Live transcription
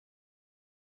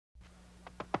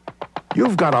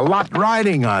You've got a lot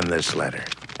riding on this letter,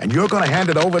 and you're going to hand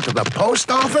it over to the post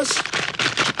office?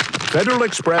 Federal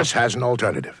Express has an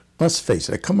alternative. Let's face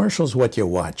it, a commercial's what you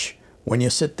watch when you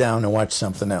sit down and watch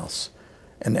something else.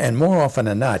 And more often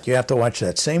than not, you have to watch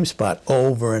that same spot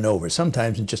over and over,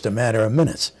 sometimes in just a matter of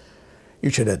minutes. You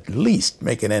should at least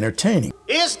make it entertaining.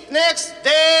 Is next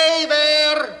day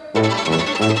there?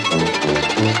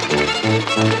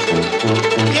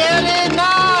 Very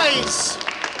nice.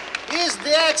 Is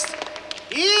next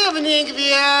evening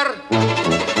there?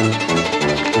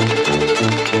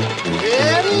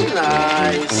 Very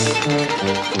nice.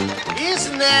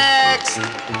 Is next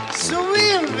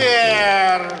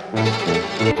swimwear?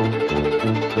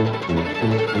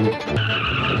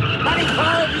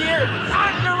 25 years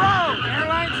on the road.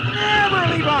 Airlines never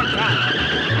leave on time.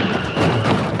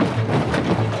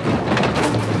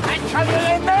 I tell you,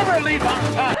 they never leave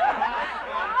on time.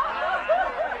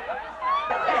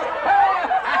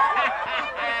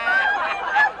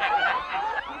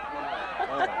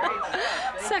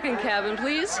 Second cabin,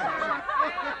 please.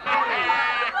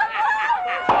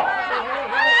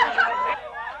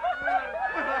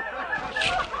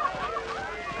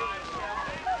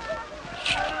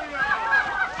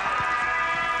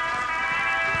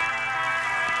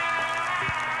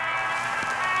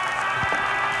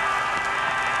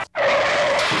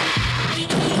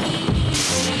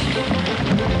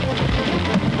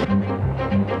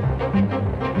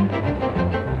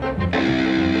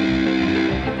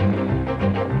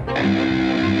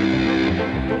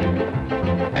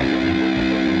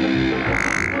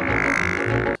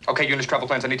 Okay, Eunice, travel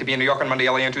plans. I need to be in New York on Monday,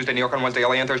 LA on Tuesday, New York on Wednesday,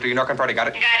 LA on Thursday, New York on Friday. Got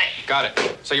it? Got it. Got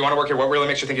it. So you want to work here. What really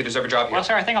makes you think you deserve a job here? Well,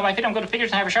 sir, I think on my feet I'm good at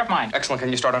figures and have a sharp mind. Excellent. Can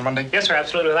you start on Monday? Yes, sir,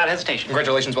 absolutely, without hesitation.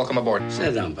 Congratulations. Welcome aboard.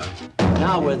 Sit down, Bob.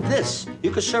 Now, with this,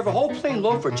 you could serve a whole plain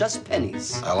loaf for just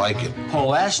pennies. I like it.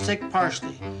 Elastic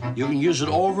parsley. You can use it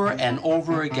over and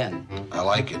over again. I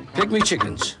like it. Pygmy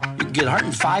chickens. You can get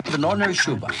 105 with an ordinary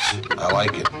shoebox. I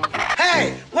like it.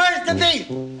 Hey, where's the meat?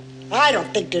 I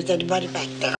don't think there's anybody back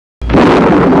there.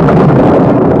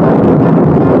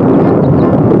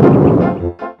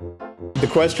 The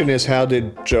question is, how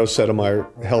did Joe Sedelmaier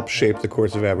help shape the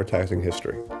course of advertising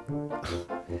history?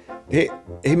 He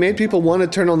made people want to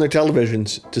turn on their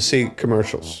televisions to see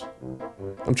commercials.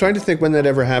 I'm trying to think when that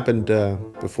ever happened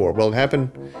before. Well, it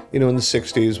happened, in the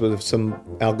 60s with some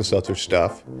Alka-Seltzer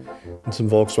stuff and some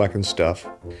Volkswagen stuff.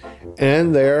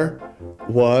 And there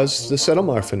was the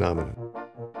Sedelmaier phenomenon.